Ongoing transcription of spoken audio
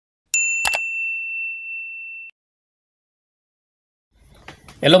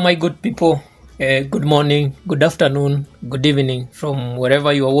Hello, my good people. Good morning, good afternoon, good evening from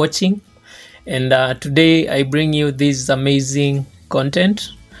wherever you are watching. And today I bring you this amazing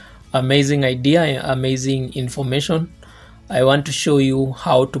content, amazing idea, amazing information. I want to show you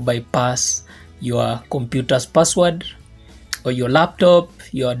how to bypass your computer's password or your laptop,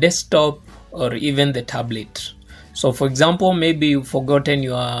 your desktop, or even the tablet. So, for example, maybe you've forgotten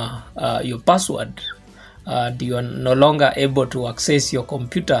your password. You are no longer able to access your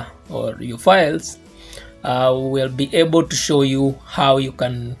computer or your files. We'll be able to show you how you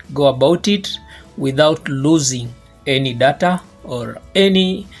can go about it without losing any data or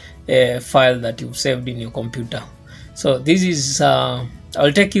any file that you've saved in your computer. So this is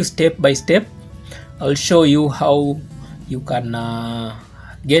I'll take you step by step. I'll show you how you can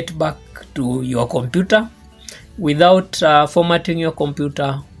get back to your computer without formatting your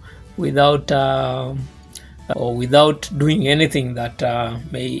computer, without or without doing anything that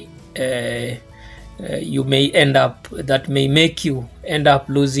you may end up, that may make you end up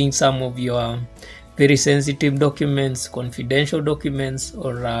losing some of your very sensitive documents, confidential documents,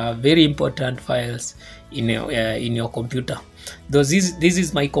 or very important files in your computer. Though this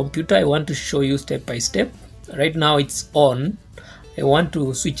is my computer, I want to show you step by step. Right now it's on. I want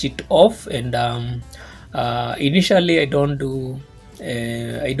to switch it off, and initially I don't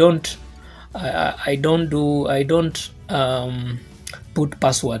put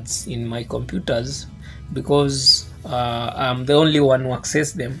passwords in my computers because I'm the only one who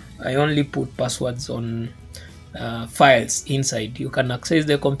access them. I only put passwords on files inside. You can access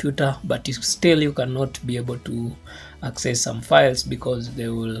the computer, but still you cannot be able to access some files because they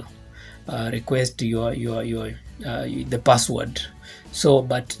will request the password. So,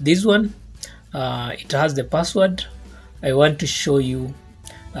 but this one it has the password. I want to show you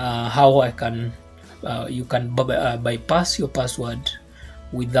how you can bypass your password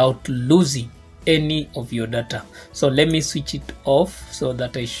without losing any of your data. So let me switch it off so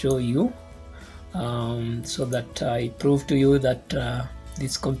that I show you, so that I prove to you that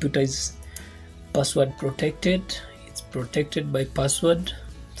this computer is password protected. It's protected by password.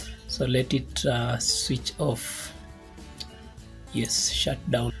 So let it switch off. Yes, shut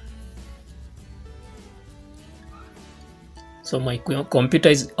down. So my computer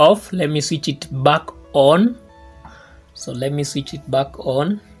is off. Let me switch it back on. So let me switch it back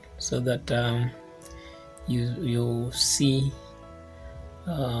on so that you see,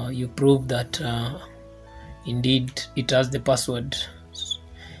 you prove that indeed it has the password.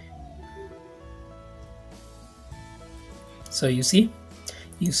 So you see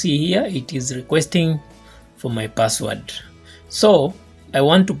here it is requesting for my password. So I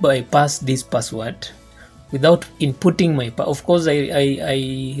want to bypass this password without inputting my of course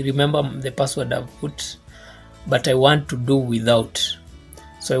I remember the password I've put, but I want to do without.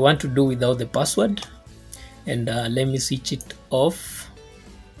 So I want to do without the password, and let me switch it off.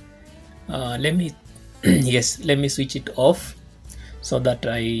 Let me let me switch it off so that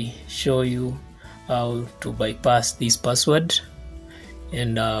I show you how to bypass this password,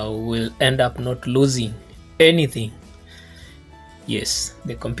 and will end up not losing anything. Yes,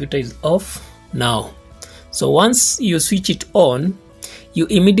 the computer is off now. So once you switch it on, you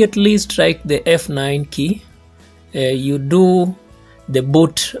immediately strike the F9 key. You do the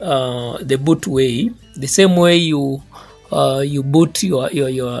boot way, the same way you boot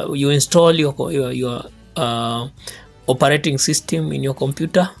you install your operating system in your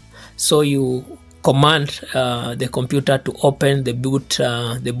computer. So you command the computer to open the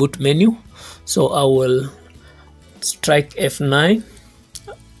boot menu. So I will strike F9.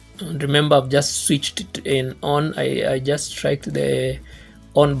 Remember, I've just switched it in on. I just strike the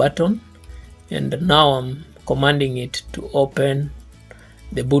on button, and now I'm commanding it to open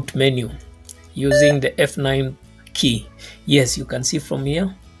the boot menu using the F9 key. Yes, you can see from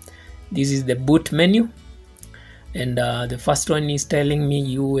here, this is the boot menu, and the first one is telling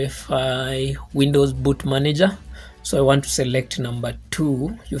me UEFI Windows Boot Manager. So I want to select number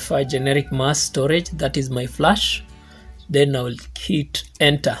 2, UEFI generic mass storage. That is my flash. Then I will hit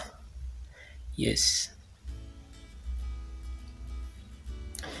enter. Yes,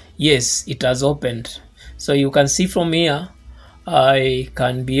 it has opened. So you can see from here, I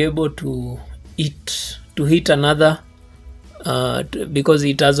can be able to hit another because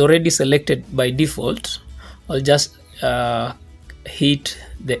it has already selected by default. I'll just hit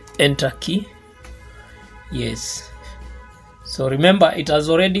the enter key. Yes, so remember, it has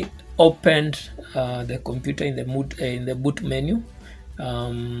already opened the computer in the boot menu.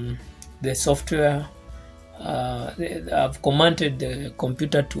 The software, I've commanded the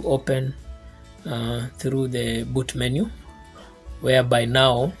computer to open through the boot menu. whereby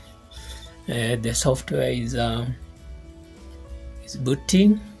now the software is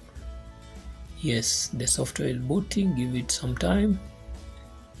booting. Yes, the software is booting. Give it some time.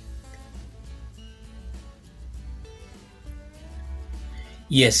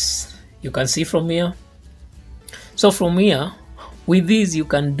 Yes, you can see from here. So from here, with this you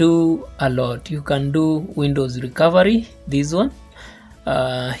can do a lot. You can do Windows recovery, this one.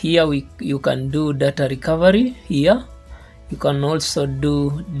 Here you can do data recovery. Here you can also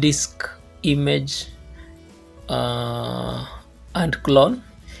do disk image and clone.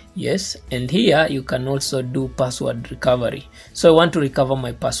 Yes, and here you can also do password recovery. So I want to recover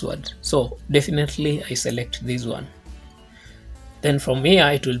my password, so definitely I select this one. Then from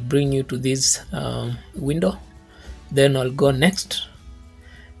here it will bring you to this window. Then I'll go next.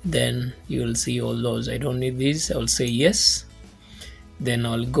 Then you will see all those. I don't need this. I'll say yes. Then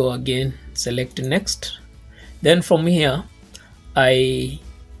I'll go again, select next. Then from here I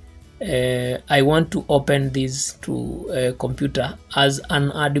want to open this to a computer as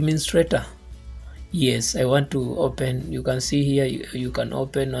an administrator. Yes, I want to open. You can see here you can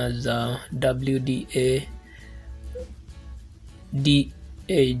open as WDAG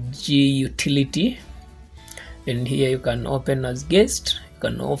utility, and here you can open as guest.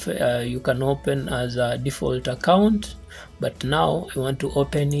 You can open as a default account, but now I want to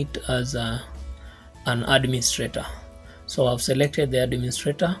open it as an administrator. So I've selected the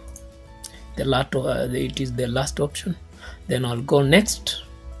administrator. It is the last option. Then I'll go next.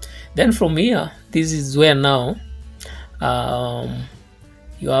 Then from here, this is where now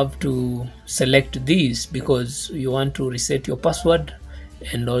you have to select this, because you want to reset your password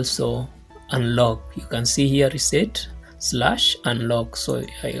and also unlock. You can see here reset/unlock. So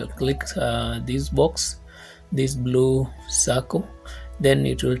I'll click this box, this blue circle. Then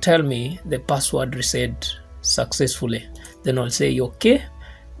it will tell me the password reset successfully. Then I'll say okay.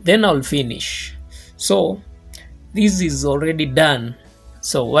 Then I'll finish. So this is already done.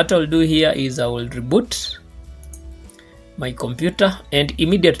 So what I'll do here is I will reboot my computer, and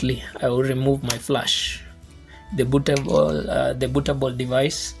immediately I will remove my flash, the bootable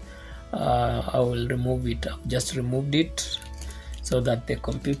device. I will remove it. I've just removed it so that the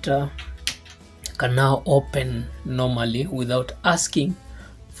computer can now open normally without asking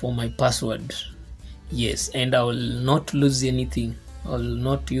for my password. Yes, and I will not lose anything. I will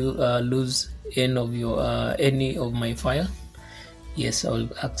not lose any of my file. Yes, I will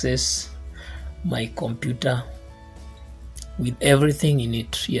access my computer with everything in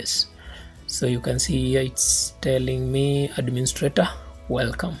it. Yes, so you can see here it's telling me administrator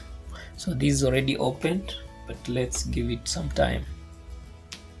welcome. So this is already opened, but let's give it some time.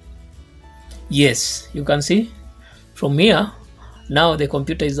 Yes, you can see from here now the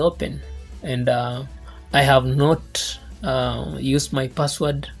computer is open, and I have not used my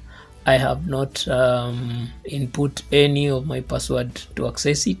password. I have not input any of my password to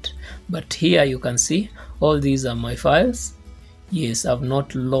access it, but here you can see all these are my files. Yes, I've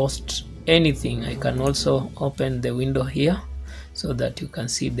not lost anything. I can also open the window here so that you can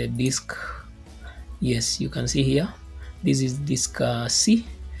see the disk. Yes, you can see here this is disk C,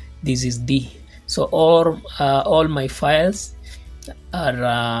 this is D. So all my files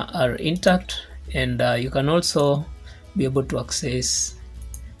are intact, and you can also be able to access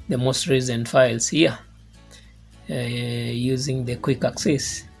the most recent files here using the quick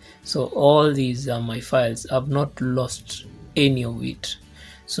access. So all these are my files. I've not lost any of it.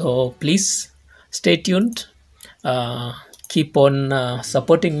 So please stay tuned. Keep on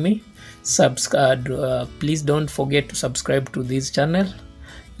supporting me. Subscribe. Please don't forget to subscribe to this channel.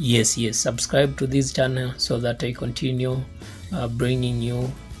 Yes, subscribe to this channel so that I continue bringing you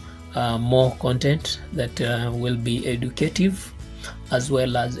more content that will be educative as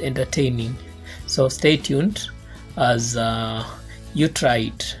well as entertaining. So stay tuned as you try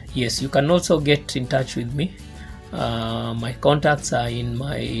it. Yes, you can also get in touch with me. My contacts are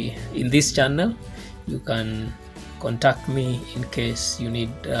in this channel. You can contact me in case you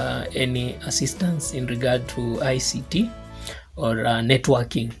need any assistance in regard to ICT or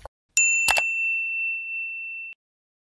networking.